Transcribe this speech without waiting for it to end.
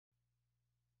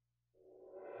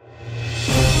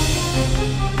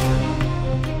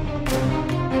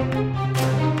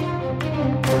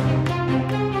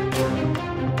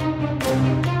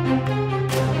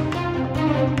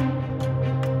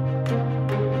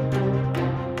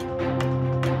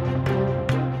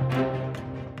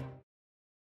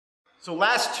So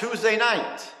last Tuesday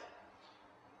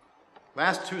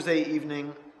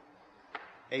evening,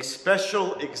 a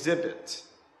special exhibit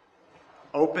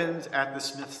opened at the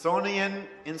Smithsonian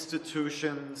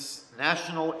Institution's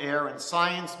National Air and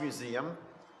Science Museum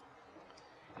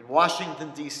in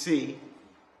Washington, D.C.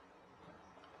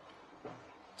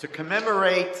 to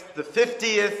commemorate the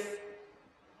 50th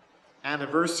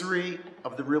anniversary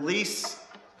of the release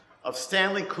of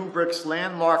Stanley Kubrick's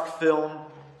landmark film,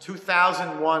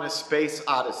 2001: A Space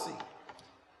Odyssey.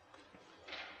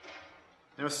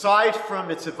 Now, aside from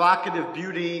its evocative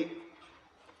beauty,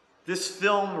 this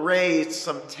film raised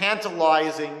some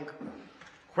tantalizing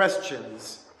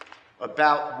questions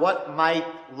about what might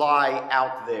lie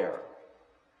out there.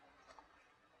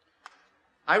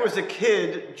 I was a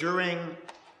kid during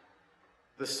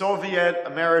the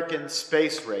Soviet-American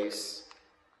space race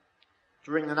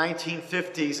during the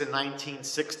 1950s and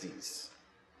 1960s.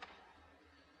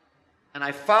 And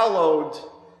I followed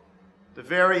the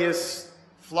various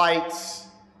flights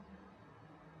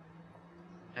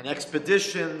and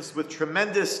expeditions with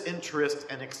tremendous interest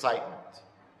and excitement.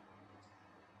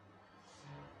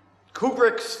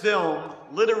 Kubrick's film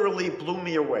literally blew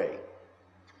me away.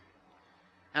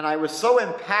 And I was so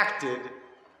impacted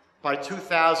by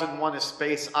 2001: A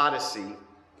Space Odyssey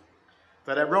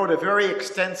that I wrote a very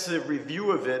extensive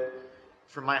review of it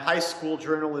for my high school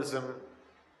journalism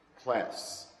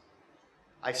class.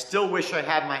 I still wish I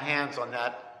had my hands on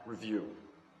that review.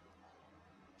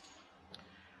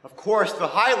 Of course, the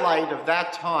highlight of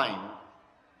that time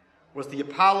was the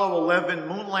Apollo 11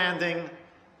 moon landing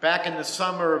back in the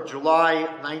summer of July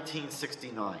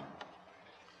 1969.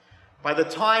 By the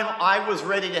time I was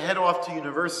ready to head off to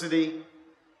university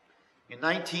in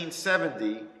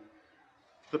 1970,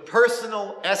 the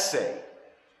personal essay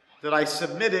that I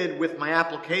submitted with my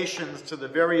applications to the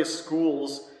various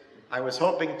schools I was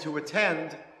hoping to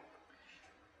attend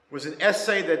was an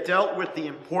essay that dealt with the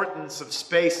importance of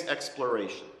space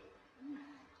exploration.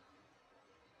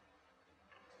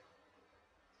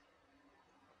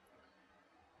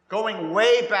 Going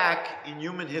way back in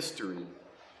human history,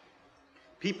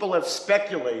 people have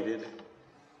speculated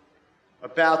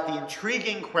about the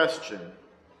intriguing question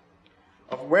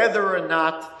of whether or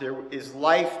not there is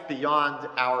life beyond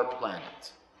our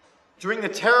planet. During the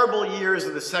terrible years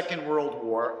of the Second World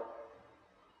War,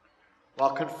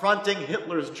 while confronting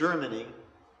Hitler's Germany,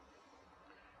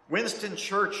 Winston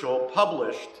Churchill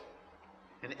published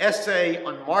an essay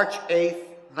on March 8,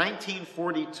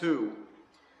 1942,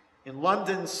 in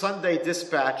London's Sunday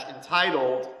Dispatch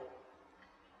entitled,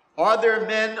 "Are There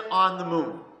Men on the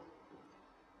Moon?"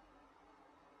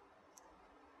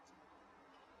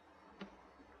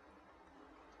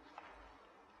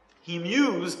 He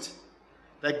mused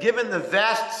that given the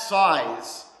vast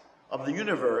size of the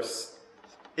universe,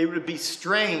 it would be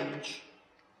strange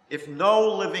if no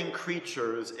living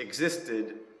creatures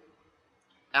existed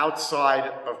outside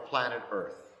of planet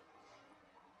Earth.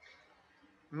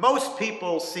 Most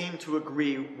people seem to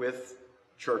agree with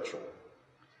Churchill.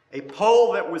 A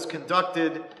poll that was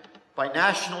conducted by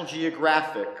National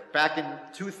Geographic back in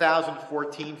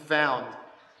 2014 found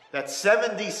that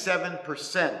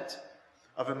 77%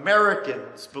 of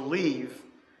Americans believe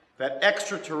that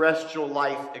extraterrestrial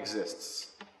life exists.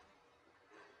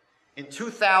 In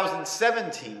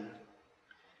 2017,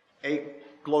 a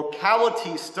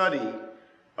locality study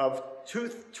of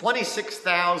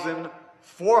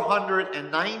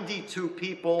 26,492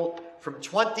 people from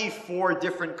 24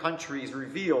 different countries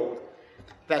revealed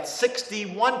that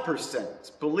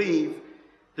 61% believe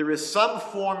there is some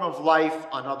form of life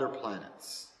on other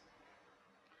planets.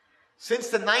 Since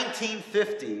the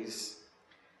 1950s,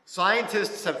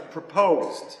 scientists have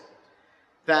proposed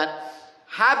that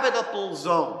habitable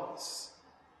zones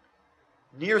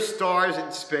near stars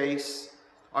in space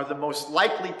are the most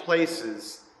likely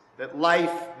places that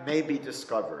life may be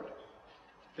discovered.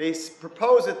 They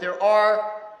propose that there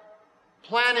are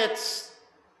planets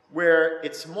where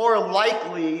it's more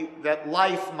likely that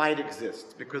life might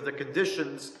exist because the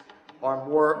conditions are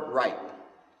more ripe.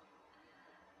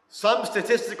 Some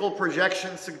statistical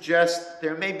projections suggest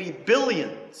there may be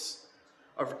billions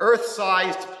of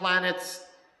Earth-sized planets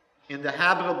in the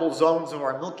habitable zones of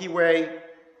our Milky Way.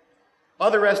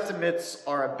 Other estimates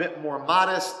are a bit more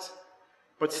modest,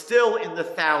 but still in the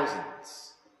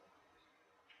thousands.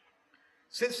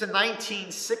 Since the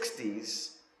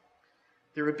 1960s,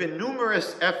 there have been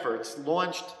numerous efforts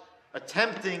launched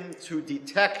attempting to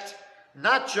detect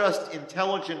not just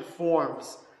intelligent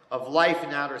forms of life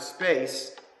in outer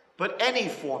space, but any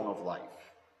form of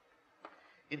life.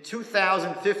 In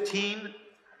 2015,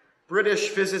 British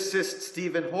physicist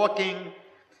Stephen Hawking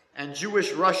and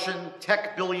Jewish-Russian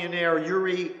tech billionaire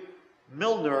Yuri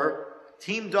Milner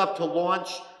teamed up to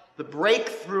launch the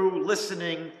Breakthrough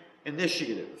Listening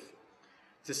Initiative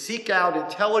to seek out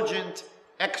intelligent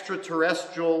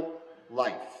extraterrestrial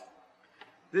life.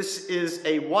 This is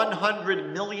a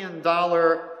 $100 million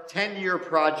 10-year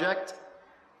project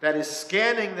that is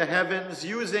scanning the heavens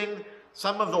using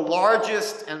some of the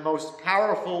largest and most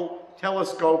powerful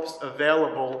telescopes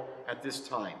available at this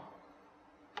time.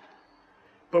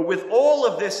 But with all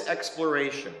of this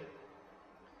exploration,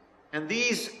 and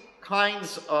these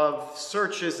kinds of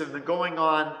searches have been going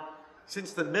on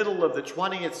since the middle of the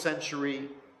 20th century,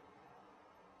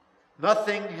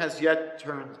 nothing has yet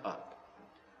turned up.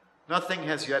 Nothing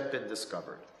has yet been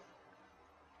discovered.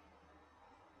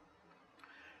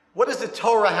 What does the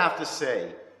Torah have to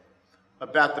say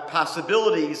about the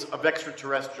possibilities of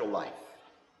extraterrestrial life?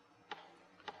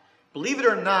 Believe it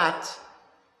or not,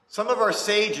 some of our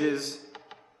sages,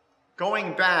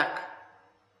 going back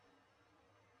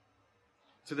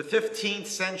to the 15th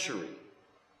century,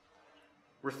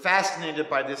 were fascinated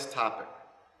by this topic.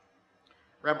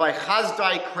 Rabbi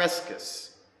Chazdai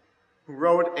Kreskes, who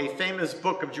wrote a famous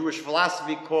book of Jewish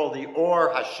philosophy called the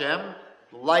Or Hashem,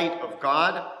 Light of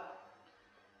God,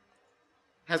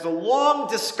 has a long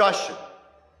discussion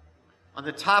on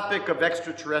the topic of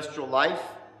extraterrestrial life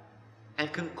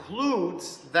and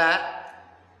concludes that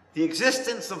the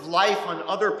existence of life on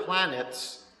other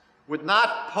planets would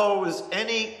not pose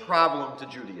any problem to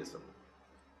Judaism.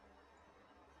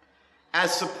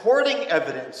 As supporting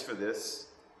evidence for this,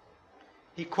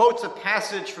 he quotes a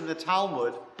passage from the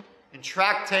Talmud in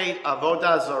Tractate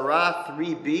Avodah Zarah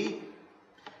 3b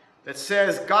that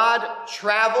says God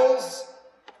travels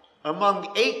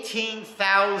among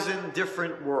 18,000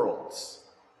 different worlds.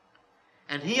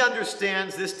 And he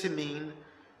understands this to mean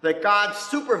that God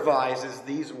supervises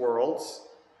these worlds,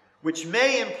 which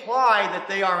may imply that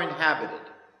they are inhabited.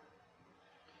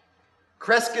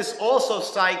 Kreskes also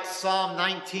cites Psalm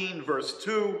 19, verse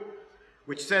 2,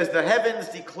 which says, "The heavens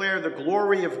declare the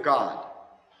glory of God,"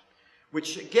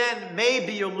 which again may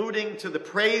be alluding to the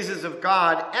praises of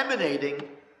God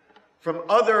emanating from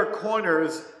other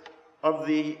corners of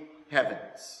the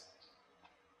heavens.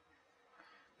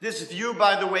 This view,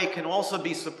 by the way, can also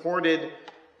be supported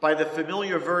by the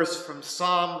familiar verse from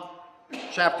Psalm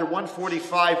chapter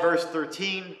 145, verse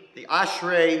 13, the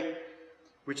Ashrei,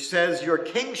 which says, "Your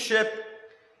kingship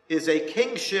is a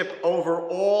kingship over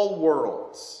all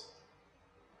worlds."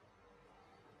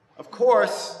 Of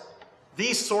course,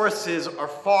 these sources are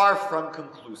far from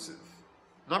conclusive.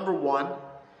 Number one,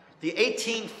 the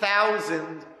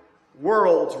 18,000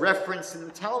 worlds referenced in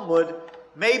the Talmud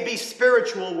may be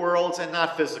spiritual worlds and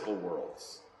not physical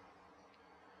worlds.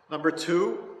 Number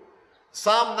two,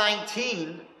 Psalm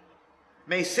 19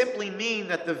 may simply mean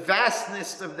that the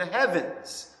vastness of the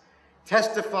heavens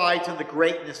testify to the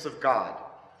greatness of God.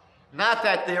 Not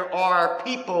that there are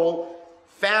people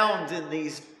found in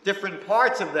these different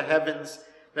parts of the heavens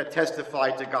that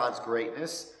testify to God's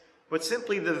greatness, but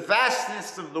simply the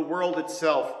vastness of the world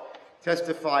itself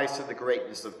testifies to the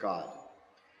greatness of God.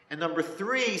 And number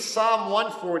three, Psalm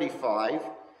 145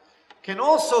 can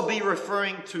also be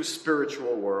referring to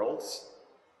spiritual worlds.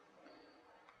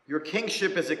 Your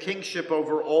kingship is a kingship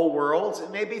over all worlds. It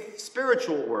may be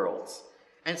spiritual worlds.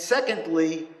 And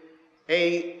secondly,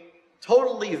 a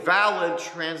totally valid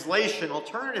translation,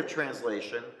 alternative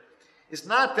translation, is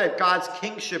not that God's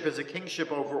kingship is a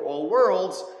kingship over all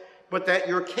worlds, but that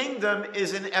your kingdom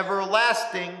is an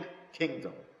everlasting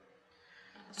kingdom.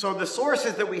 So the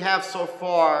sources that we have so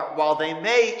far, while they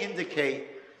may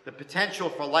indicate the potential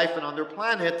for life on other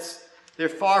planets, they're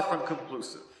far from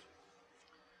conclusive.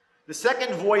 The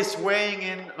second voice weighing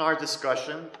in on our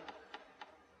discussion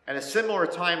at a similar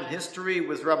time in history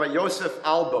was Rabbi Yosef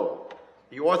Albo,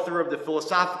 the author of the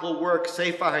philosophical work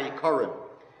Sefer HaYikarim.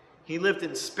 He lived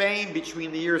in Spain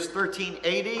between the years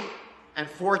 1380 and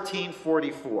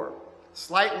 1444,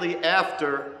 slightly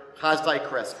after Chazdai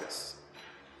Kreskes.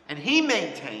 And he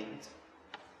maintained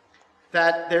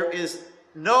that there is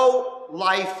no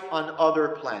life on other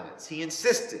planets. He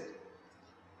insisted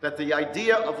that the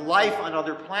idea of life on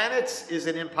other planets is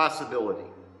an impossibility.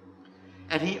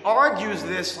 And he argues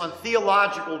this on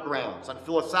theological grounds, on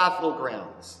philosophical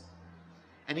grounds.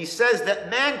 And he says that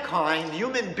mankind,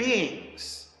 human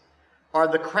beings, are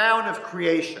the crown of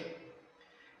creation,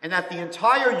 and that the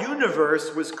entire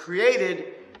universe was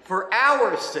created for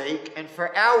our sake and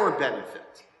for our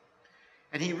benefit.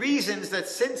 And he reasons that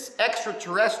since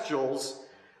extraterrestrials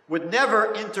would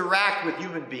never interact with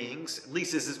human beings, at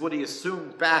least this is what he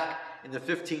assumed back in the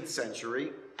 15th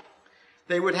century,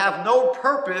 they would have no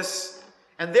purpose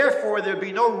and therefore there would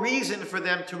be no reason for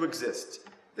them to exist.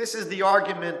 This is the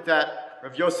argument that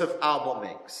Rav Yosef Albo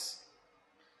makes.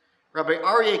 Rabbi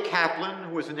Aryeh Kaplan,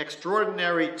 who was an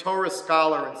extraordinary Torah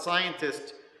scholar and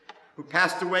scientist who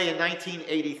passed away in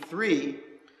 1983,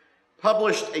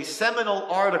 published a seminal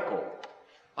article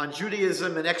on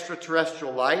Judaism and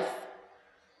extraterrestrial life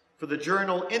for the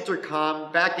journal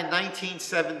Intercom back in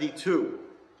 1972.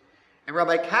 And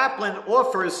Rabbi Kaplan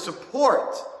offers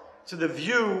support to the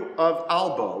view of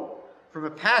Albo from a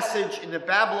passage in the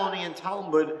Babylonian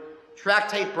Talmud,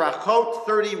 Tractate Brachot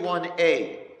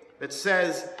 31a, that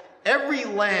says, every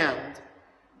land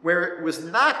where it was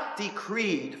not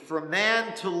decreed for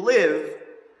man to live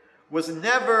was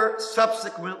never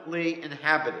subsequently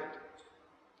inhabited.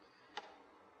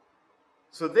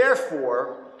 So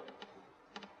therefore,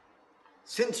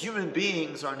 since human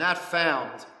beings are not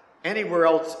found anywhere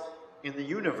else in the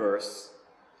universe,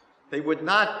 they would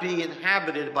not be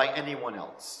inhabited by anyone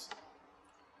else.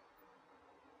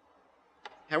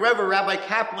 However, Rabbi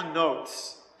Kaplan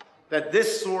notes that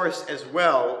this source as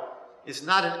well is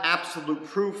not an absolute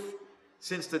proof,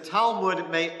 since the Talmud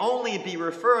may only be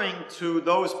referring to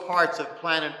those parts of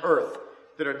planet Earth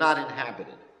that are not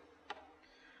inhabited.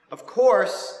 Of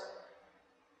course,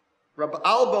 Rabbi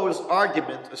Albo's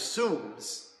argument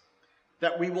assumes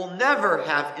that we will never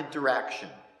have interaction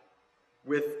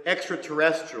with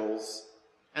extraterrestrials,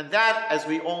 and that, as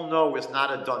we all know, is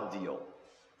not a done deal.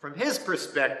 From his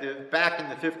perspective, back in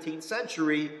the 15th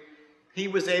century, he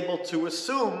was able to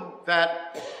assume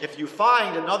that if you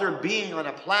find another being on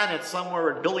a planet somewhere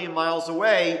a billion miles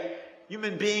away,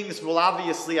 human beings will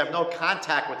obviously have no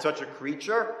contact with such a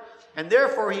creature, and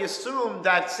therefore he assumed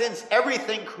that since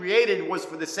everything created was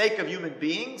for the sake of human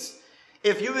beings,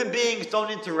 if human beings don't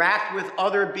interact with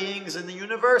other beings in the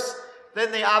universe, then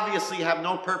they obviously have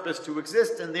no purpose to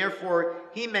exist, and therefore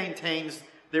he maintains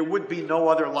there would be no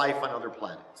other life on other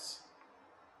planets.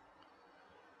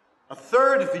 A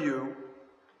third view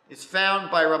is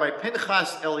found by Rabbi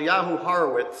Pinchas Eliyahu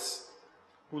Horowitz,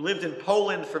 who lived in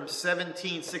Poland from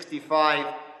 1765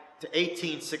 to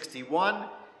 1861,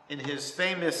 in his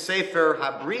famous Sefer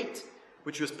Habrit,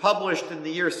 which was published in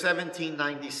the year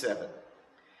 1797.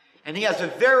 And he has a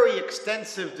very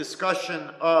extensive discussion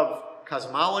of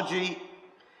cosmology,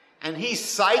 and he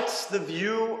cites the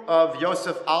view of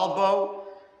Yosef Albo,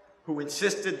 who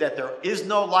insisted that there is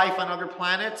no life on other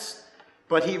planets,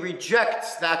 but he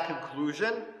rejects that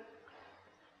conclusion,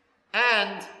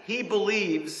 and he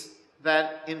believes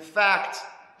that, in fact,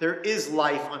 there is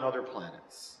life on other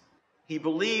planets. He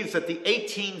believes that the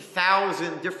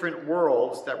 18,000 different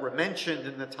worlds that were mentioned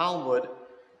in the Talmud,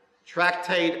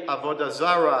 Tractate Avodah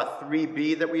Zarah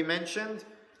 3b that we mentioned,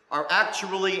 are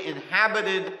actually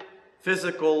inhabited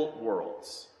physical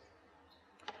worlds.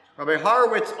 Rabbi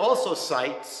Horowitz also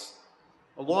cites,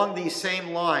 along these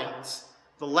same lines,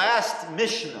 the last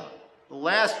Mishnah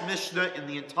in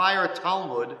the entire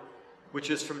Talmud, which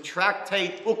is from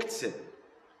Tractate Uktzin.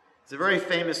 It's a very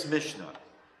famous Mishnah,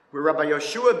 where Rabbi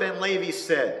Yoshua ben Levi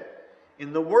said,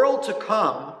 in the world to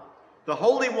come, the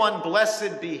Holy One,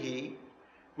 blessed be He,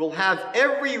 will have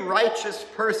every righteous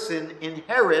person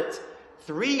inherit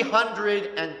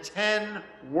 310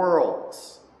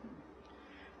 worlds.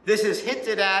 This is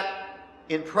hinted at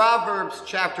in Proverbs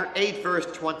chapter 8, verse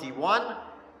 21,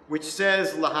 which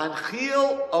says,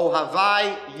 Lahanchil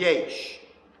ohavai yesh.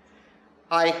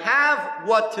 I have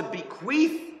what to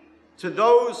bequeath to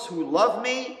those who love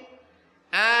me,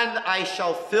 and I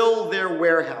shall fill their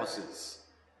warehouses.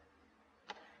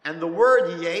 And the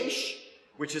word yesh,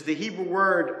 which is the Hebrew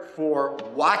word for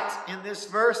what in this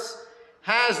verse,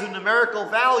 has a numerical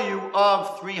value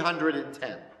of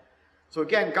 310. So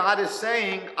again, God is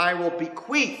saying, I will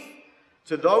bequeath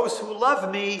to those who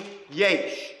love me,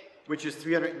 yesh, which is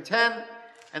 310,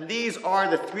 and these are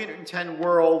the 310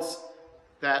 worlds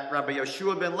that Rabbi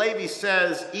Yoshua ben Levi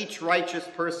says each righteous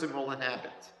person will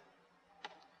inhabit.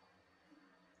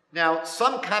 Now,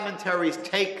 some commentaries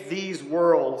take these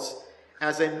worlds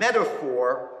as a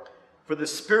metaphor for the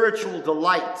spiritual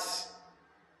delights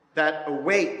that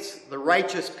await the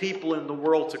righteous people in the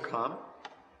world to come,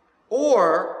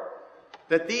 or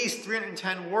that these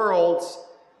 310 worlds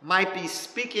might be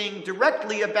speaking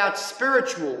directly about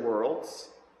spiritual worlds.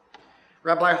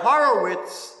 Rabbi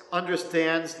Horowitz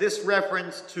understands this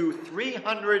reference to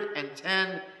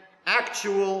 310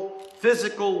 actual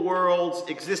physical worlds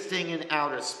existing in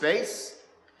outer space.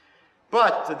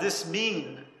 But does this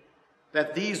mean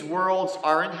that these worlds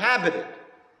are inhabited?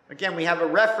 Again, we have a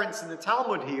reference in the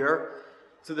Talmud here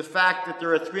to the fact that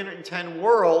there are 310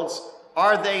 worlds.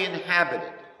 Are they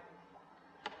inhabited?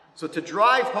 So to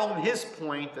drive home his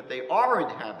point that they are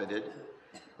inhabited,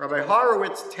 Rabbi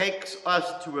Horowitz takes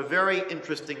us to a very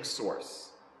interesting source.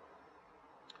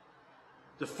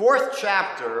 The 4th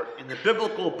chapter in the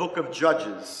biblical book of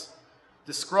Judges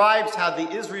describes how the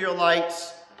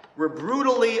Israelites were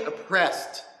brutally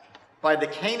oppressed by the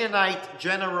Canaanite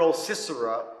general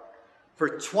Sisera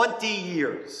for 20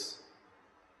 years.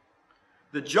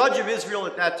 The judge of Israel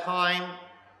at that time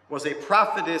was a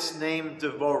prophetess named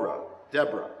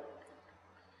Deborah.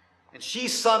 And she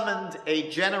summoned a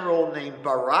general named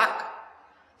Barak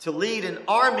to lead an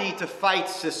army to fight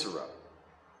Sisera.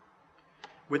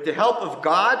 With the help of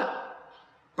God,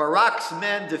 Barak's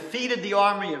men defeated the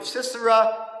army of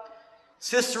Sisera.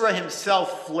 Sisera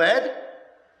himself fled,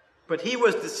 but he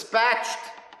was dispatched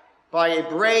by a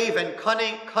brave and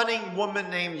cunning woman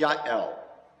named Yael.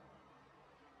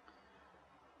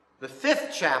 The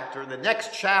 5th chapter, the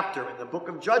next chapter in the book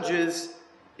of Judges,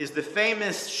 is the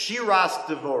famous Shiras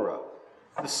Devorah,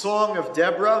 the Song of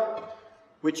Deborah,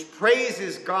 which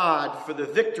praises God for the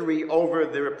victory over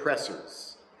their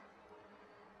oppressors.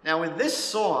 Now in this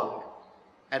song,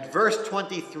 at verse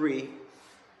 23,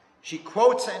 she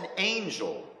quotes an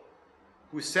angel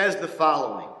who says the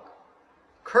following: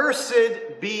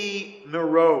 "Cursed be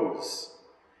Meroz,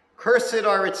 cursed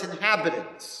are its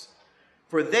inhabitants,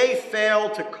 for they fail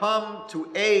to come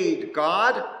to aid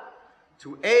God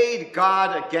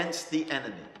against the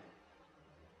enemy."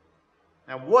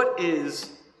 Now, what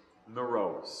is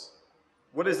Meroz?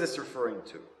 What is this referring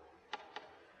to?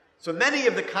 So many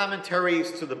of the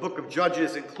commentaries to the book of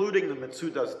Judges, including the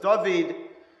Metzudas David,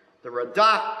 the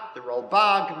Radak, the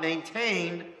Ralbag,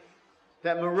 maintain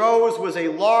that Meroz was a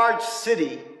large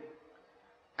city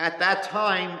at that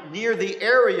time near the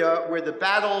area where the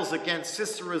battles against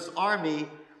Sisera's army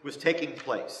was taking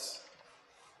place.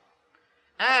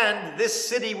 And this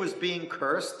city was being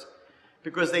cursed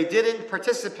because they didn't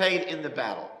participate in the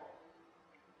battle.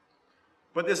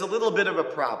 But there's a little bit of a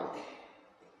problem.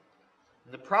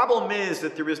 And the problem is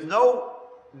that there is no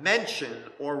mention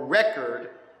or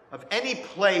record of any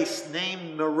place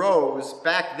named Meroz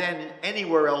back then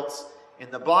anywhere else in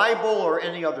the Bible or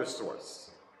any other source.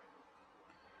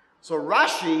 So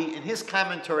Rashi, in his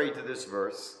commentary to this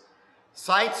verse,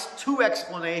 cites 2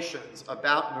 explanations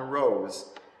about Meroz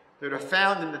that are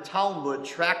found in the Talmud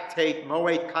tractate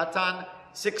Moed Katan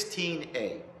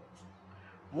 16a.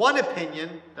 One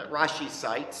opinion that Rashi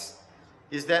cites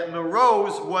is that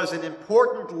Meroz was an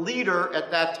important leader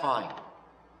at that time.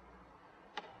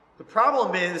 The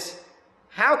problem is,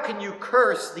 how can you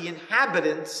curse the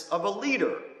inhabitants of a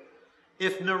leader?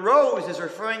 If Meroz is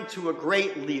referring to a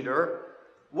great leader,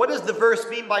 what does the verse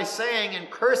mean by saying,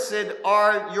 "And cursed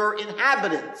are your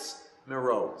inhabitants,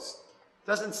 Meroz"?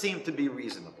 Doesn't seem to be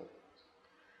reasonable.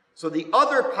 So the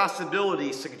other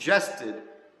possibility suggested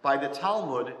by the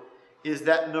Talmud is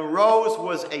that Meroz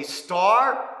was a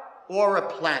star or a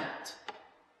planet.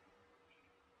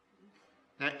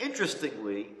 Now,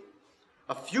 interestingly,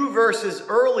 a few verses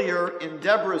earlier in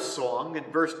Deborah's song, in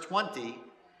verse 20,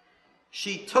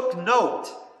 she took note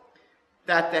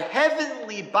that the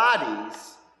heavenly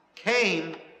bodies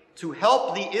came to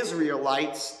help the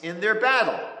Israelites in their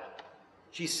battle.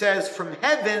 She says, "From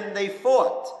heaven they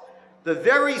fought. The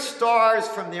very stars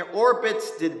from their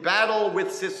orbits did battle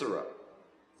with Sisera."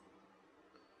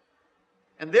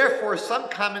 And therefore, some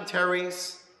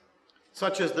commentaries,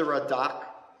 such as the Radak,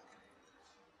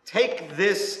 take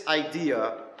this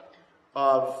idea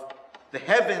of the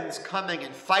heavens coming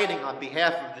and fighting on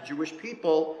behalf of the Jewish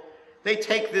people, they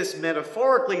take this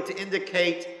metaphorically to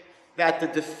indicate that the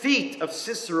defeat of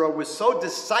Sisera was so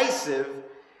decisive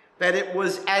that it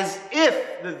was as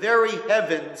if the very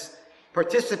heavens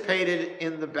participated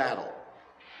in the battle.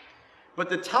 But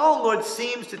the Talmud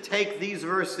seems to take these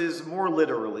verses more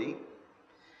literally,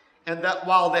 and that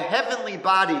while the heavenly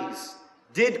bodies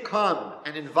did come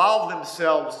and involve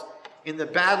themselves in the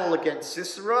battle against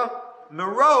Sisera,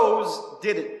 Meroz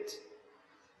didn't.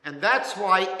 And that's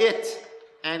why it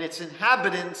and its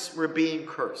inhabitants were being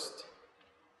cursed.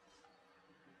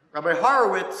 Rabbi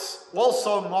Horowitz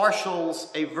also marshals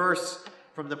a verse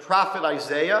from the prophet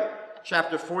Isaiah,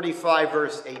 chapter 45,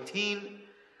 verse 18,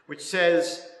 which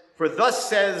says, "For thus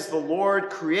says the Lord,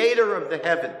 creator of the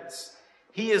heavens,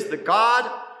 he is the God,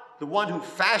 the one who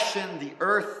fashioned the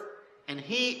earth, and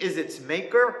he is its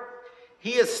maker.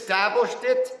 He established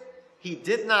it. He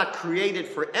did not create it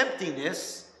for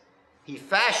emptiness. He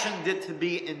fashioned it to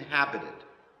be inhabited."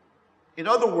 In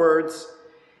other words,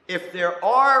 if there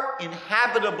are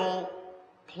inhabitable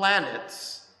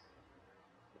planets,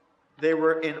 they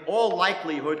were in all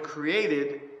likelihood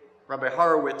created, Rabbi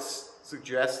Horowitz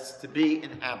suggests, to be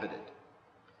inhabited.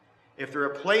 If there are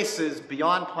places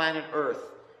beyond planet Earth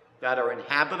that are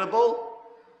inhabitable,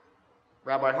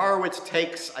 Rabbi Horowitz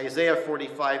takes Isaiah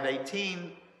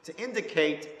 45:18 to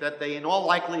indicate that they in all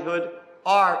likelihood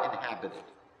are inhabited.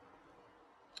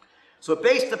 So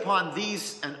based upon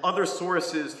these and other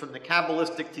sources from the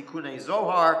Kabbalistic Tikkunei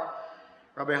Zohar,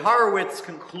 Rabbi Horowitz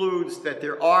concludes that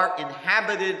there are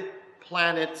inhabited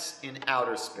planets in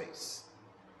outer space.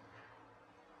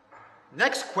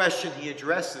 Next question he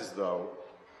addresses, though,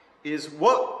 is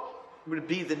what would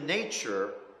be the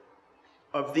nature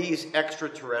of these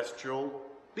extraterrestrial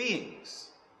beings?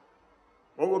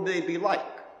 What would they be like?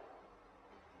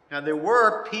 Now, there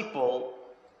were people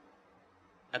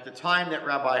at the time that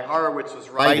Rabbi Horowitz was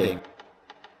writing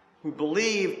who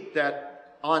believed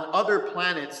that on other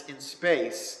planets in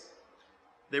space,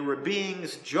 there were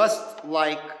beings just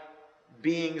like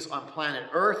beings on planet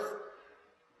Earth,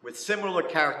 with similar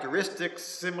characteristics,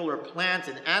 similar plant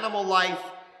and animal life,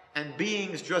 and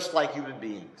beings just like human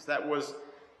beings. That was,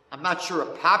 I'm not sure,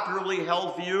 a popularly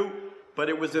held view, but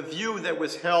it was a view that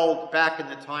was held back in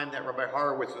the time that Rabbi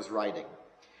Horowitz was writing.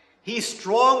 He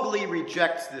strongly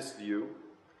rejects this view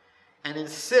and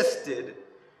insisted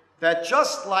that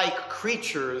just like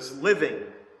creatures living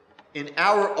in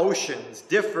our oceans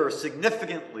differ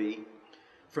significantly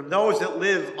from those that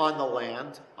live on the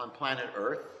land, on planet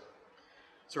Earth,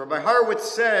 so Rabbi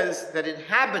Horowitz says that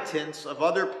inhabitants of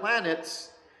other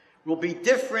planets will be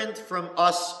different from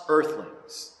us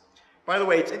earthlings. By the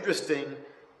way, it's interesting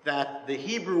that the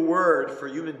Hebrew word for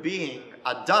human being,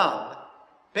 Adam,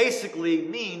 basically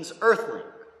means earthling.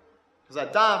 Because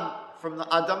Adam, from the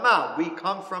Adamah, we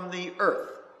come from the earth.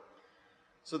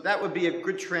 So that would be a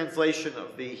good translation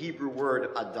of the Hebrew word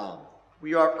Adam.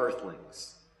 We are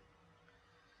earthlings.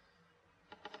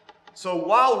 So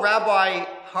while Rabbi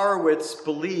Horowitz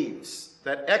believes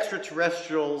that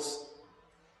extraterrestrials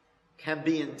can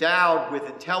be endowed with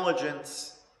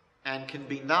intelligence and can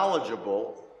be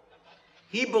knowledgeable,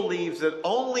 he believes that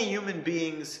only human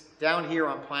beings down here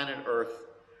on planet Earth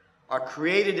are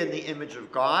created in the image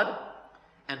of God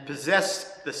and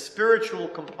possess the spiritual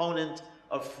component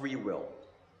of free will.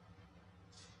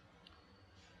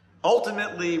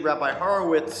 Ultimately, Rabbi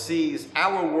Horowitz sees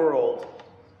our world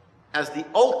as the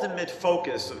ultimate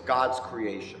focus of God's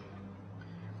creation,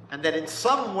 and that in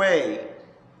some way,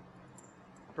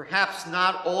 perhaps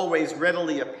not always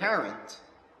readily apparent,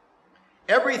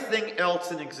 everything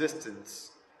else in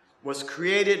existence was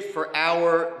created for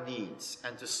our needs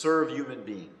and to serve human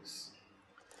beings.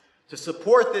 To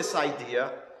support this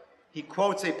idea, he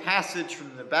quotes a passage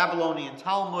from the Babylonian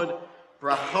Talmud,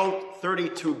 Brachot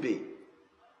 32b.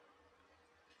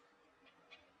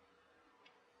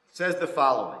 It says the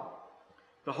following: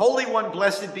 "The Holy One,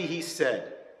 blessed be he,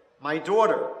 said, 'My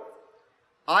daughter,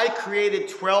 I created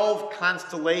 12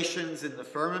 constellations in the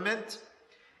firmament,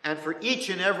 and for each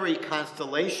and every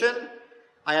constellation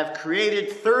I have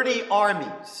created 30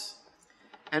 armies.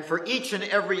 And for each and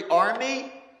every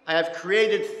army I have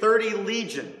created 30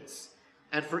 legions.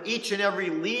 And for each and every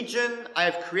legion I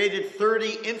have created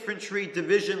 30 infantry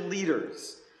division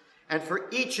leaders. And for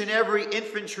each and every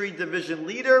infantry division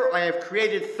leader I have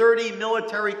created 30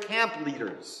 military camp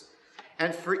leaders.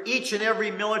 And for each and every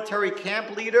military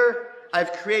camp leader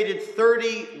I've created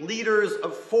 30 leaders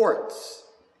of forts.'"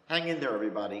 Hang in there,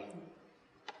 everybody.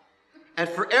 "And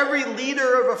for every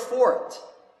leader of a fort,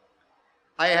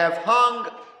 I have hung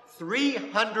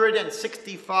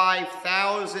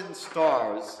 365,000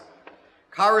 stars,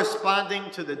 corresponding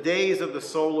to the days of the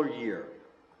solar year.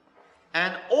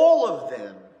 And all of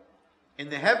them in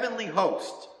the heavenly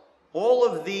host," all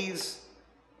of these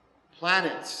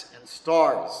planets and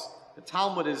stars, the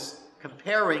Talmud is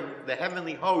comparing the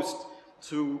heavenly host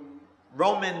to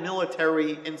Roman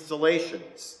military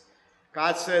installations.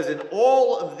 God says, "In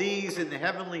all of these in the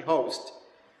heavenly host,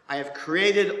 I have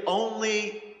created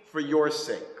only for your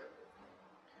sake."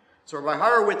 So Rabbi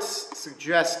Horowitz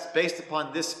suggests, based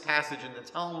upon this passage in the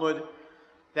Talmud,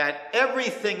 that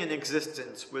everything in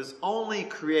existence was only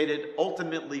created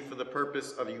ultimately for the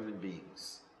purpose of human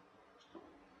beings.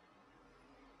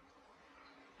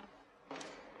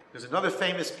 There's another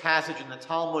famous passage in the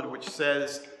Talmud which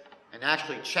says, and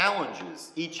actually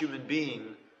challenges each human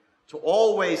being to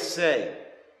always say,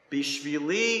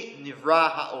 "Bishvili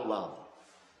nivra ha'olam,"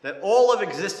 that all of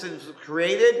existence was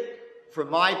created for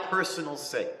my personal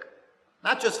sake.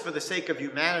 Not just for the sake of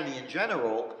humanity in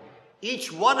general.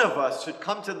 Each one of us should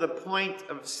come to the point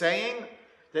of saying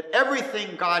that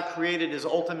everything God created is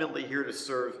ultimately here to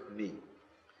serve me.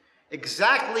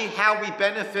 Exactly how we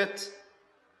benefit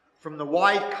from the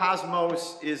wide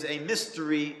cosmos is a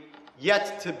mystery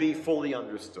yet to be fully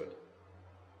understood.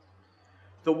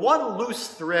 The one loose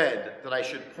thread that I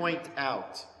should point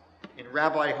out in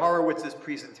Rabbi Horowitz's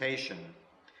presentation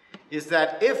is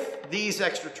that if these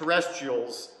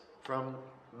extraterrestrials from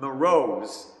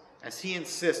Meroz, as he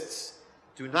insists,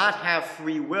 do not have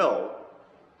free will,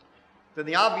 then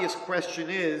the obvious question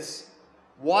is,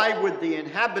 why would the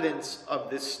inhabitants of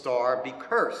this star be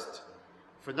cursed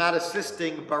for not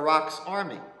assisting Barak's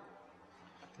army?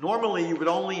 Normally, you would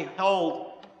only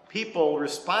hold people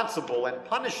responsible and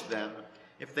punish them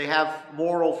if they have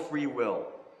moral free will.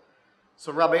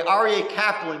 So Rabbi Aryeh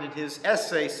Kaplan, in his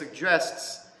essay,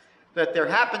 suggests that there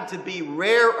happen to be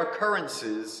rare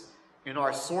occurrences in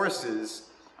our sources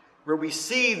where we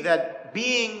see that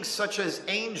beings such as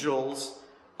angels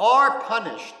are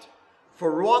punished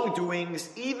for wrongdoings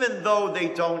even though they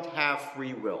don't have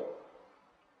free will.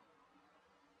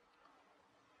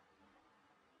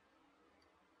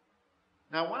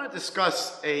 Now I want to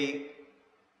discuss a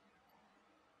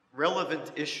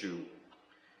relevant issue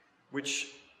which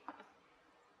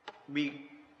we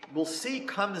will see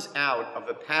comes out of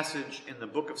a passage in the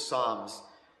book of Psalms,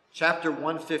 chapter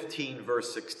 115,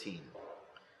 verse 16.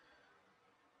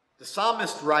 The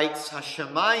psalmist writes,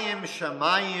 Hashemayim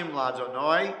shamayim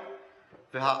la'Adonai,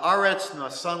 v'ha'aretz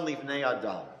nasan livnei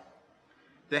adam.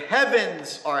 The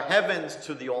heavens are heavens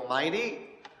to the Almighty,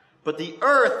 but the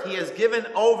earth he has given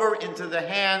over into the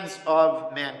hands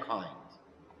of mankind.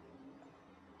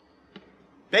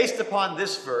 Based upon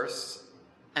this verse,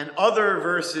 and other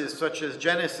verses such as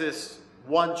Genesis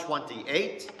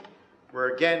 1:28, where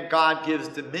again God gives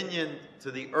dominion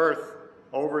to the earth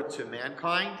over to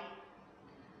mankind,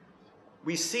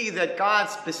 we see that God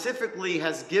specifically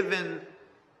has given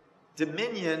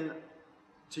dominion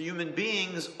to human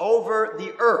beings over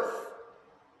the earth.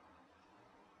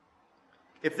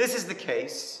 If this is the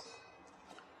case,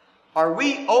 are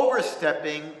we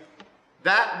overstepping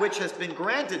that which has been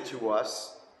granted to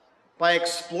us by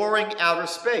exploring outer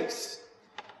space?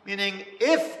 Meaning,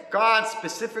 if God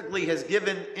specifically has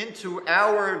given into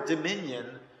our dominion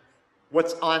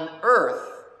what's on earth,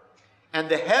 and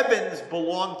the heavens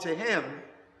belong to him,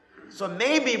 so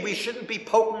maybe we shouldn't be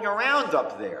poking around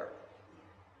up there.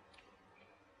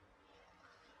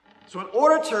 So in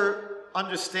order to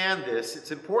understand this,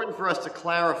 it's important for us to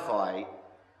clarify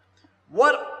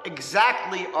what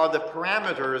exactly are the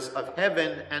parameters of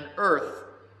heaven and earth,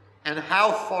 and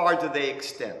how far do they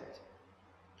extend?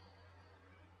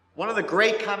 One of the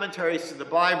great commentaries to the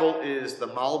Bible is the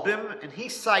Malbim, and he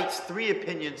cites three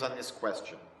opinions on this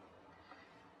question.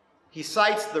 He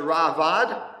cites the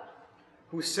Ravad,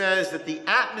 who says that the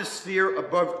atmosphere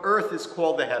above earth is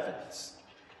called the heavens.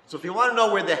 So if you want to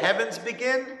know where the heavens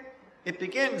begin, it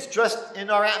begins just in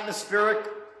our atmospheric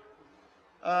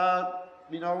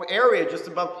area just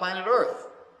above planet Earth,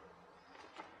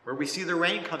 where we see the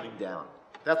rain coming down.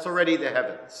 That's already the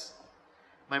heavens.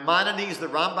 Maimonides, the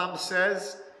Rambam,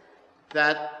 says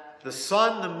that the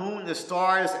sun, the moon, the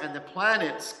stars, and the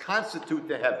planets constitute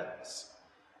the heavens.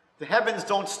 The heavens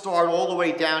don't start all the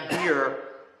way down here,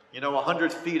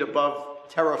 100 feet above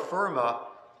terra firma.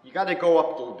 You got to go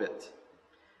up a little bit.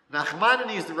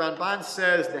 Nachmanides, the Ramban,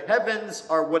 says the heavens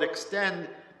are what extend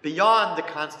beyond the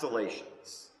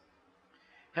constellations.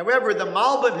 However, the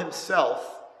Malbim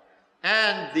himself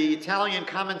and the Italian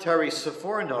commentary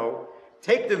Sforno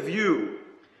take the view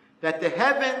that the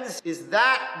heavens is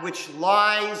that which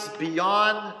lies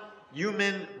beyond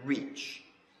human reach.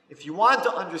 If you want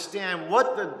to understand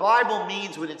what the Bible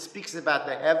means when it speaks about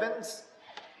the heavens,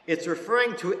 it's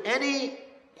referring to any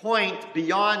point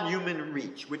beyond human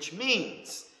reach, which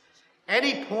means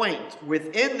any point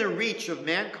within the reach of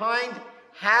mankind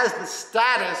has the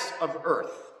status of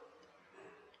earth.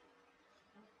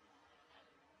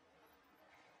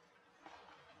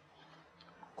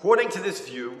 According to this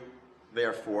view,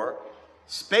 therefore,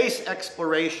 space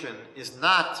exploration is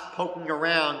not poking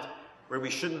around where we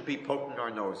shouldn't be poking our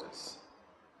noses.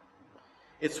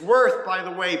 It's worth, by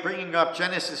the way, bringing up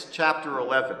Genesis chapter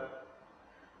 11,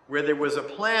 where there was a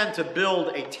plan to build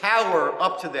a tower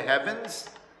up to the heavens,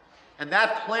 and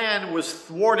that plan was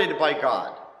thwarted by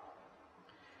God.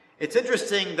 It's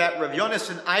interesting that Rav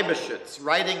Yonasan Eibeshitz,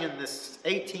 writing in the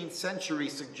 18th century,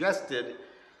 suggested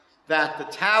that the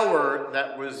tower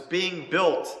that was being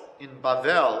built in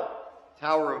Babel,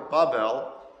 Tower of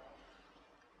Babel,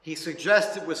 he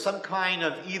suggested was some kind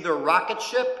of either rocket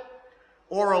ship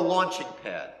or a launching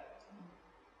pad.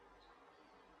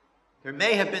 There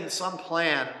may have been some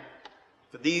plan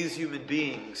for these human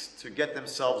beings to get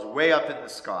themselves way up in the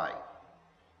sky.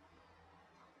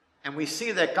 And we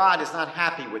see that God is not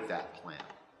happy with that plan.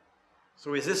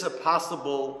 So is this a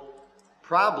possible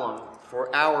problem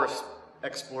for our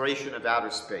exploration of outer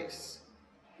space?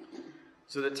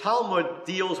 So the Talmud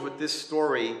deals with this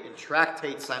story in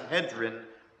Tractate Sanhedrin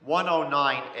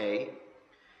 109a,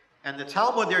 And the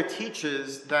Talmud there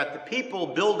teaches that the people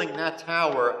building that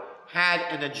tower had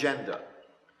an agenda.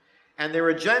 And their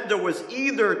agenda was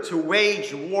either to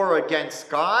wage war against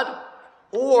God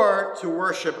or to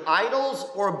worship idols,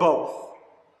 or both.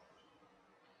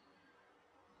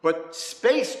 But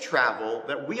space travel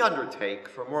that we undertake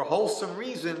for more wholesome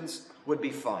reasons would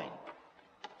be fine.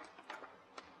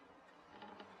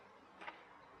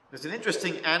 There's an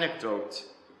interesting anecdote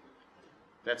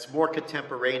that's more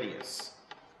contemporaneous.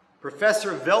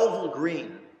 Professor Velvel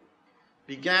Green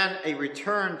began a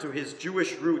return to his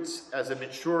Jewish roots as a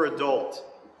mature adult.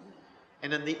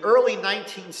 And in the early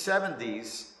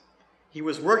 1970s, he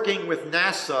was working with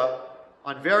NASA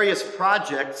on various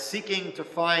projects seeking to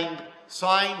find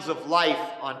signs of life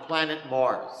on planet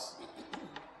Mars.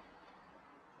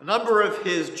 A number of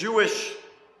his Jewish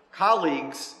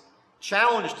colleagues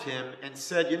challenged him and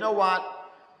said, you know what?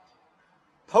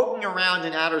 Poking around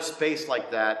in outer space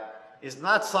like that is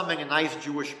not something a nice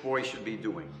Jewish boy should be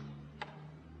doing.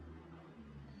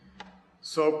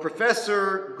 So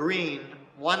Professor Green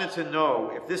wanted to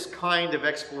know if this kind of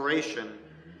exploration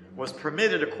was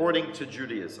permitted according to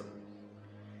Judaism.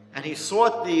 And he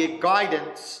sought the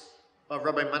guidance of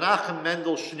Rabbi Menachem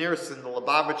Mendel Schneerson, the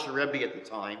Lubavitcher Rebbe at the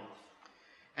time,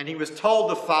 and he was told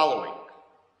the following.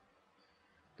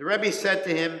 The Rebbe said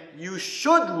to him, you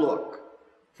should look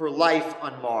for life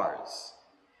on Mars,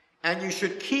 and you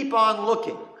should keep on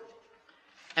looking.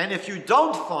 And if you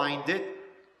don't find it,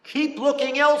 keep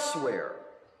looking elsewhere.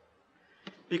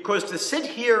 Because to sit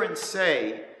here and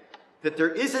say that there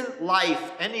isn't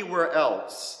life anywhere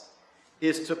else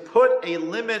is to put a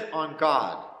limit on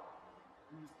God.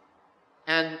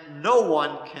 And no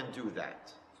one can do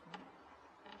that.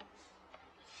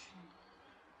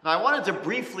 Now, I wanted to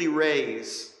briefly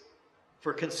raise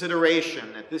for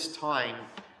consideration at this time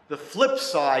the flip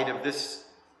side of this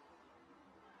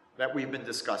that we've been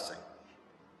discussing.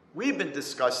 We've been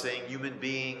discussing human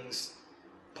beings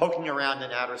poking around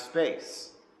in outer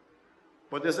space.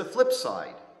 But there's a flip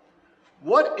side.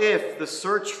 What if the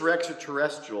search for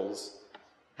extraterrestrials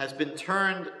has been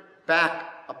turned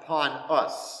back upon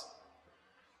us?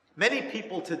 Many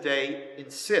people today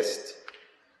insist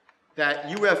that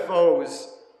UFOs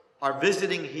are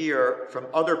visiting here from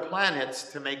other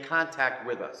planets to make contact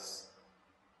with us.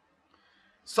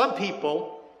 Some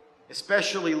people,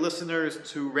 especially listeners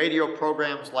to radio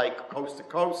programs like Coast to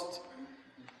Coast,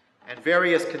 and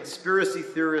various conspiracy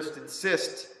theorists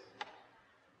insist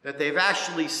that they've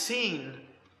actually seen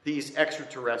these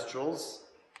extraterrestrials,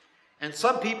 and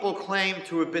some people claim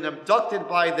to have been abducted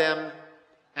by them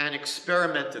and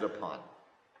experimented upon.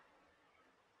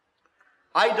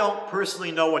 I don't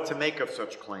personally know what to make of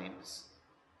such claims,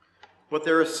 but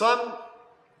there are some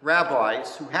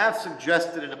rabbis who have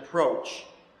suggested an approach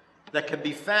that can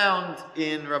be found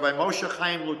in Rabbi Moshe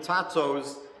Chaim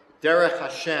Luzzatto's Derech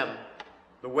Hashem,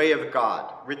 The Way of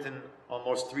God, written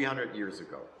almost 300 years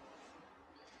ago.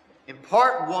 In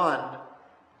part one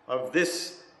of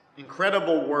this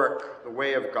incredible work, The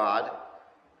Way of God,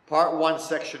 part 1,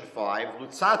 section 5,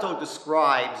 Luzzatto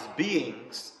describes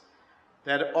beings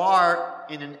that are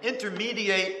in an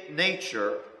intermediate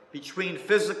nature between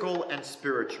physical and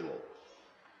spiritual.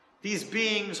 These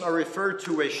beings are referred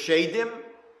to as shadim.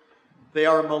 They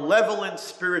are malevolent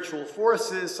spiritual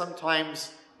forces,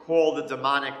 sometimes called the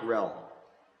demonic realm.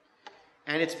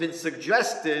 And it's been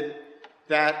suggested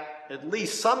that at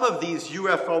least some of these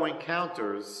UFO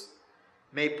encounters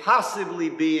may possibly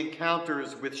be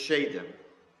encounters with shadim.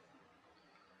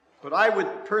 But I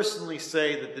would personally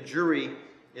say that the jury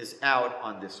is out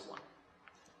on this one.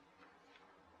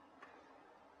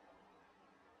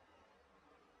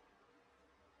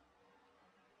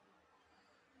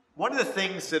 One of the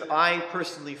things that I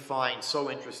personally find so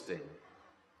interesting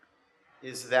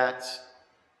is that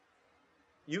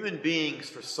human beings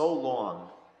for so long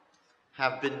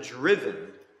have been driven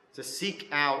to seek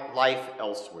out life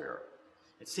elsewhere.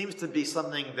 It seems to be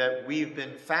something that we've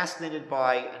been fascinated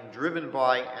by and driven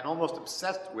by and almost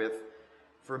obsessed with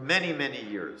for many, many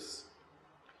years.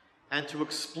 And to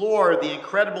explore the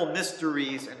incredible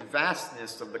mysteries and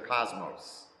vastness of the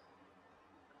cosmos.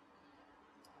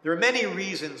 There are many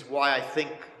reasons why I think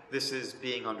this is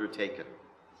being undertaken.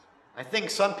 I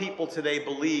think some people today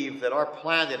believe that our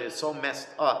planet is so messed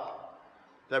up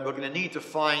that we're going to need to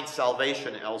find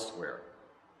salvation elsewhere.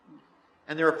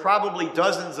 And there are probably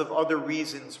dozens of other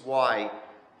reasons why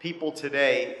people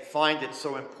today find it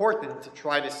so important to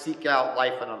try to seek out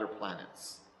life on other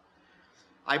planets.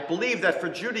 I believe that for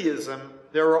Judaism,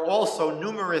 there are also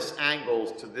numerous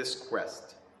angles to this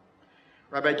quest.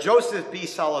 Rabbi Joseph B.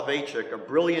 Soloveitchik, a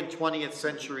brilliant 20th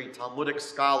century Talmudic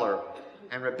scholar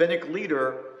and rabbinic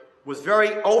leader, was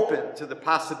very open to the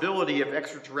possibility of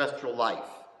extraterrestrial life.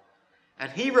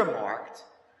 And he remarked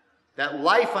that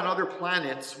life on other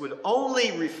planets would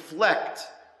only reflect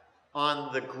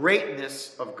on the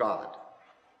greatness of God.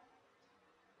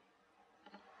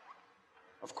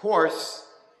 Of course,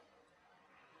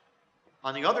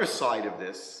 on the other side of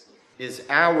this is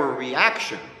our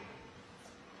reaction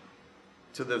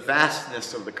to the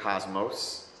vastness of the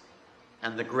cosmos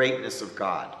and the greatness of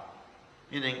God.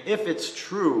 Meaning, if it's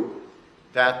true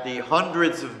that the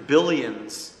hundreds of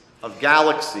billions of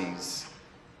galaxies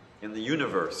in the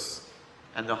universe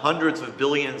and the hundreds of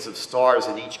billions of stars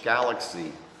in each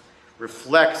galaxy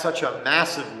reflect such a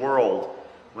massive world,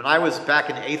 when I was back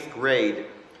in 8th grade,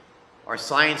 our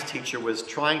science teacher was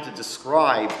trying to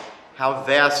describe how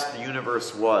vast the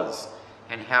universe was,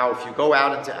 and how if you go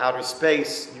out into outer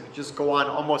space, you just go on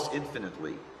almost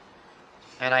infinitely.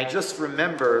 And I just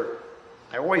remember,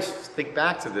 I always think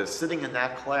back to this, sitting in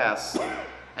that class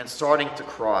and starting to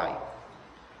cry,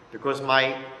 because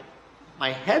my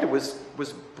head was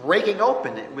breaking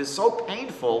open. It was so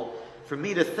painful for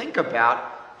me to think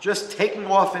about just taking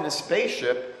off in a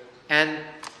spaceship and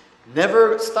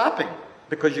never stopping,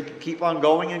 because you can keep on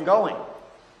going and going.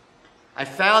 I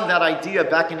found that idea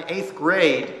back in 8th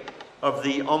grade of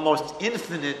the almost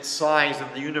infinite size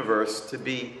of the universe to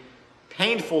be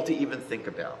painful to even think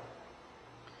about.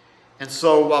 And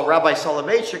so while Rabbi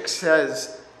Soloveitchik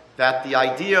says that the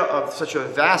idea of such a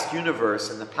vast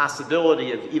universe and the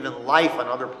possibility of even life on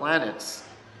other planets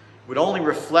would only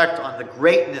reflect on the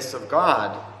greatness of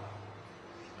God,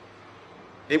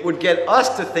 it would get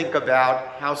us to think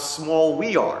about how small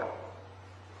we are.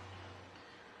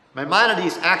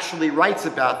 Maimonides actually writes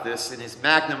about this in his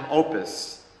magnum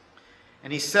opus,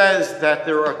 and he says that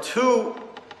there are two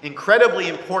incredibly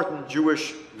important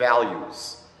Jewish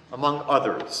values, among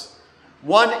others.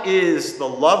 One is the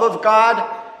love of God,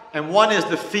 and one is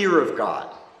the fear of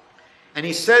God. And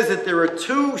he says that there are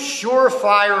two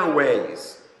surefire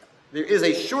ways. There is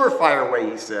a surefire way,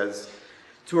 he says,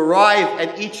 to arrive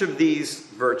at each of these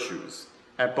virtues,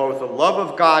 at both the love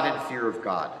of God and fear of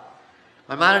God.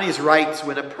 Maimonides writes,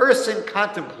 when a person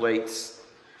contemplates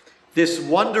his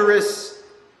wondrous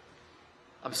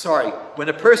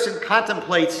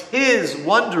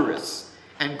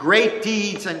and great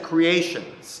deeds and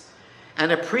creations,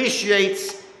 and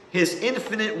appreciates his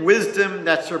infinite wisdom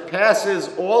that surpasses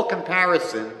all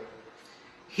comparison,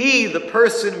 he, the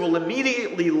person, will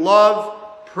immediately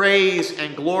love, praise,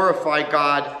 and glorify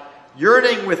God,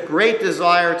 yearning with great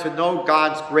desire to know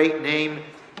God's great name.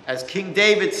 As King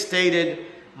David stated,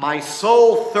 "My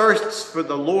soul thirsts for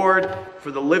the Lord,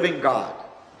 for the living God."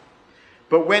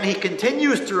 But when he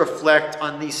continues to reflect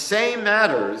on these same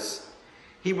matters,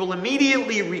 he will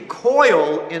immediately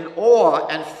recoil in awe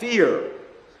and fear,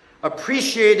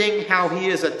 appreciating how he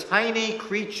is a tiny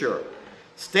creature,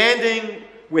 standing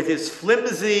with his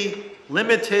flimsy,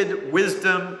 limited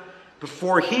wisdom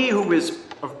before he who is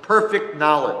of perfect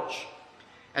knowledge.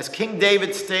 As King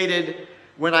David stated,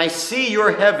 "When I see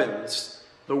your heavens,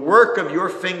 the work of your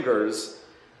fingers,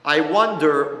 I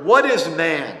wonder, what is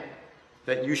man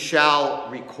that you shall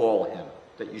recall him,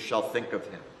 that you shall think of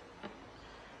him?"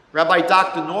 Rabbi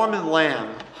Dr. Norman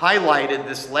Lamb highlighted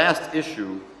this last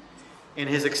issue in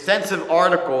his extensive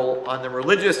article on the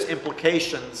religious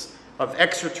implications of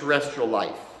extraterrestrial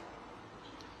life.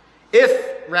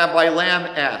 If, Rabbi Lamb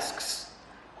asks,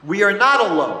 we are not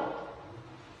alone,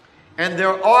 and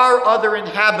there are other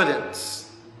inhabitants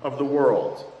of the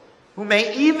world who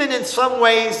may even in some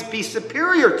ways be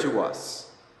superior to us,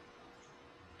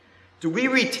 do we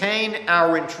retain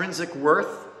our intrinsic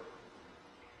worth?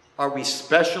 Are we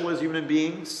special as human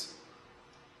beings?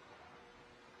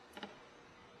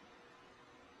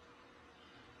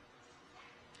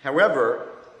 However,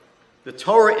 the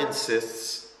Torah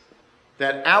insists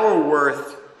that our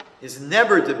worth is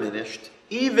never diminished,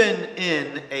 even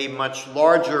in a much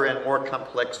larger and more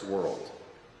complex world.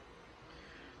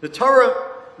 The Torah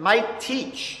might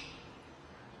teach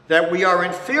that we are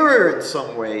inferior in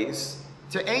some ways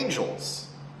to angels.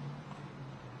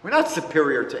 We're not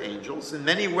superior to angels. In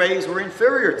many ways, we're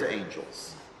inferior to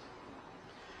angels.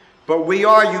 But we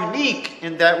are unique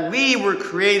in that we were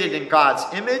created in God's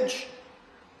image,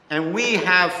 and we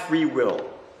have free will.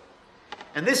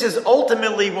 And this is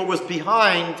ultimately what was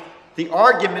behind the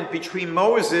argument between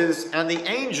Moses and the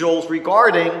angels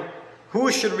regarding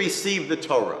who should receive the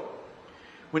Torah.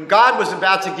 When God was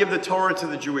about to give the Torah to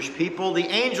the Jewish people, the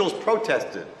angels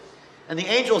protested. And the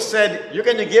angels said, "You're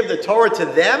going to give the Torah to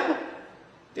them?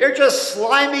 They're just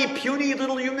slimy, puny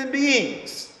little human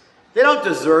beings. They don't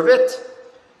deserve it.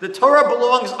 The Torah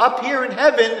belongs up here in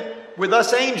heaven with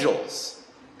us angels."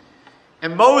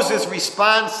 And Moses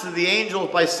responds to the angels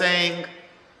by saying,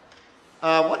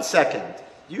 1 second,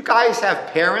 do you guys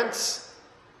have parents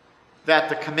that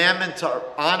the commandment to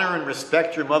honor and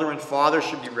respect your mother and father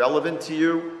should be relevant to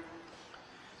you?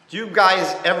 Do you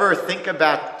guys ever think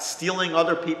about stealing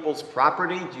other people's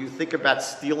property? Do you think about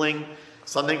stealing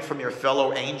something from your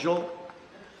fellow angel?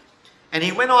 And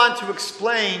he went on to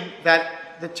explain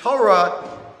that the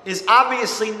Torah is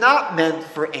obviously not meant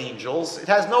for angels. It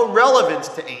has no relevance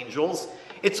to angels.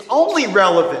 It's only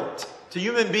relevant to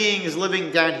human beings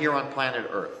living down here on planet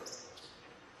Earth.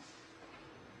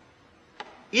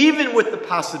 Even with the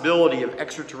possibility of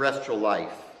extraterrestrial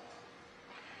life,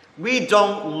 we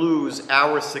don't lose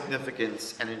our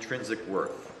significance and intrinsic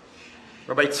worth.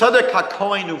 Rabbi Tzadok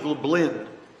HaKohen of Lublin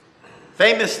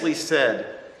famously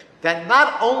said that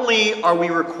not only are we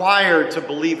required to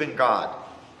believe in God,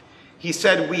 he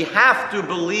said we have to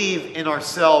believe in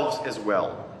ourselves as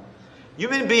well.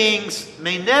 Human beings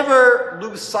may never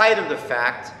lose sight of the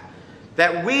fact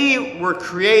that we were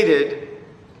created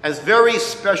as very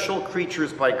special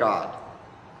creatures by God.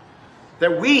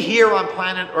 That we here on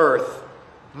planet Earth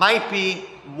might be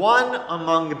one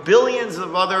among billions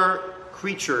of other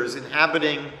creatures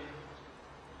inhabiting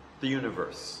the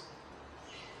universe.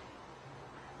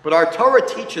 But our Torah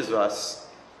teaches us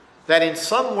that in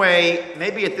some way,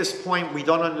 maybe at this point we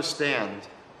don't understand,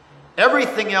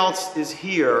 everything else is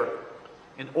here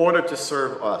in order to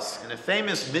serve us. In a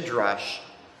famous Midrash,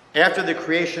 after the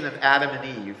creation of Adam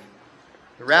and Eve,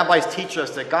 the rabbis teach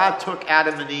us that God took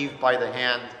Adam and Eve by the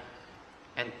hand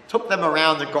and took them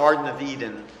around the Garden of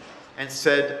Eden and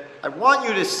said, I want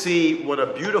you to see what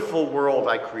a beautiful world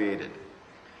I created.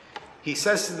 He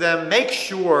says to them, make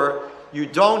sure you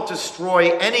don't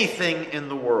destroy anything in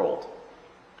the world.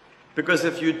 Because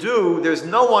if you do, there's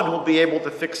no one who will be able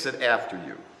to fix it after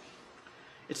you.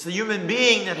 It's the human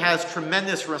being that has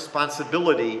tremendous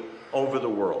responsibility over the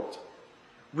world.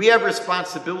 We have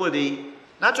responsibility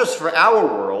not just for our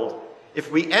world.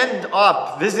 If we end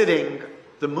up visiting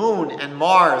the moon and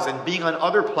Mars and being on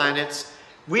other planets,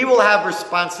 we will have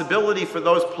responsibility for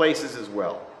those places as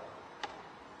well.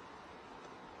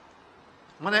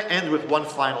 I'm going to end with one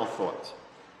final thought.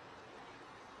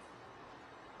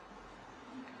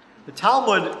 The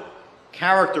Talmud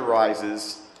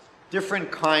characterizes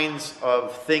different kinds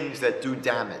of things that do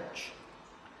damage.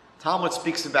 Talmud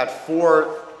speaks about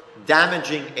 4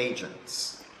 damaging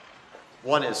agents.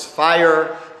 One is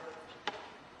fire,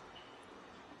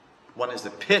 one is the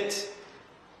pit,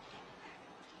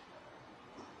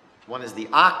 one is the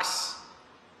ox,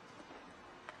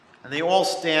 and they all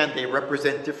they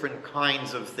represent different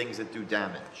kinds of things that do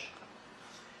damage.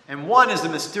 And one is the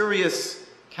mysterious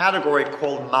category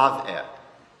called maveh,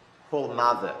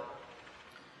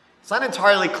 It's not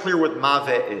entirely clear what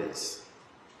maveh is.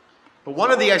 But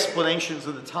one of the explanations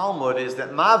of the Talmud is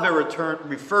that maveh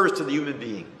refers to the human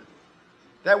being.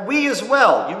 That we as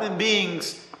well, human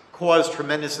beings, cause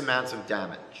tremendous amounts of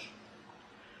damage.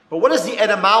 But what is the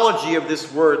etymology of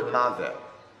this word maveh?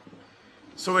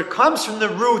 So it comes from the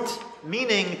root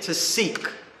meaning to seek,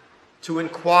 to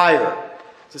inquire,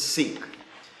 to seek.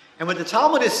 And what the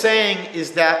Talmud is saying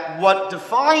is that what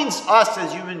defines us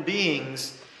as human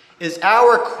beings is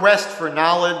our quest for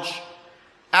knowledge,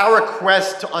 our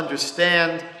quest to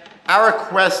understand, our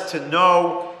quest to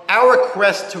know, our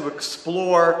quest to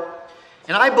explore.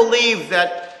 And I believe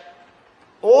that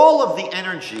all of the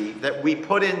energy that we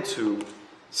put into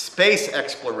space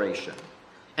exploration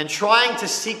and trying to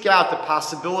seek out the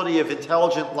possibility of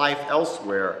intelligent life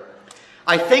elsewhere,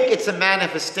 I think it's a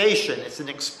manifestation, it's an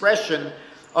expression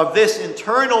of this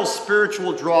internal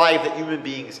spiritual drive that human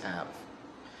beings have.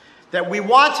 That we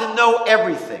want to know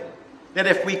everything. That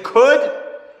if we could,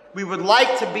 we would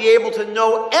like to be able to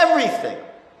know everything.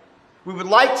 We would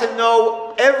like to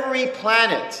know every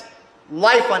planet,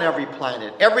 life on every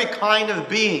planet, every kind of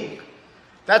being.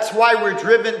 That's why we're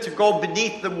driven to go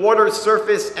beneath the water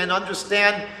surface and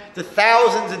understand the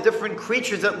thousands of different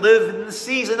creatures that live in the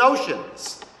seas and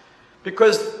oceans.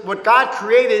 Because what God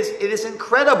created it is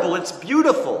incredible, it's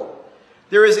beautiful.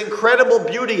 There is incredible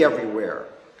beauty everywhere.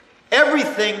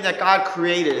 Everything that God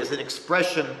created is an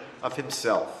expression of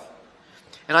himself.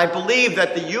 And I believe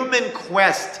that the human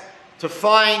quest to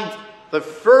find the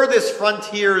furthest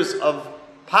frontiers of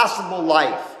possible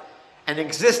life and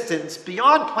existence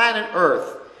beyond planet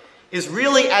Earth is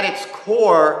really at its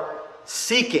core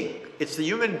seeking. It's the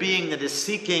human being that is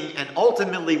seeking, and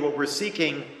ultimately what we're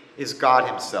seeking is God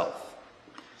himself.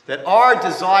 That our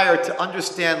desire to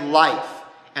understand life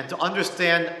and to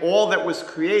understand all that was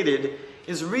created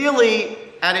is really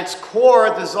at its core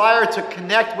a desire to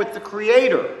connect with the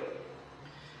Creator.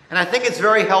 And I think it's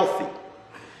very healthy.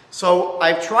 So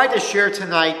I've tried to share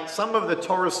tonight some of the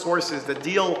Torah sources that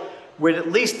deal with at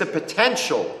least the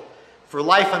potential for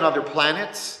life on other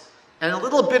planets, and a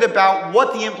little bit about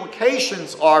what the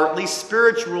implications are, at least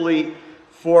spiritually,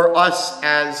 for us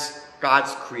as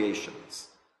God's creations.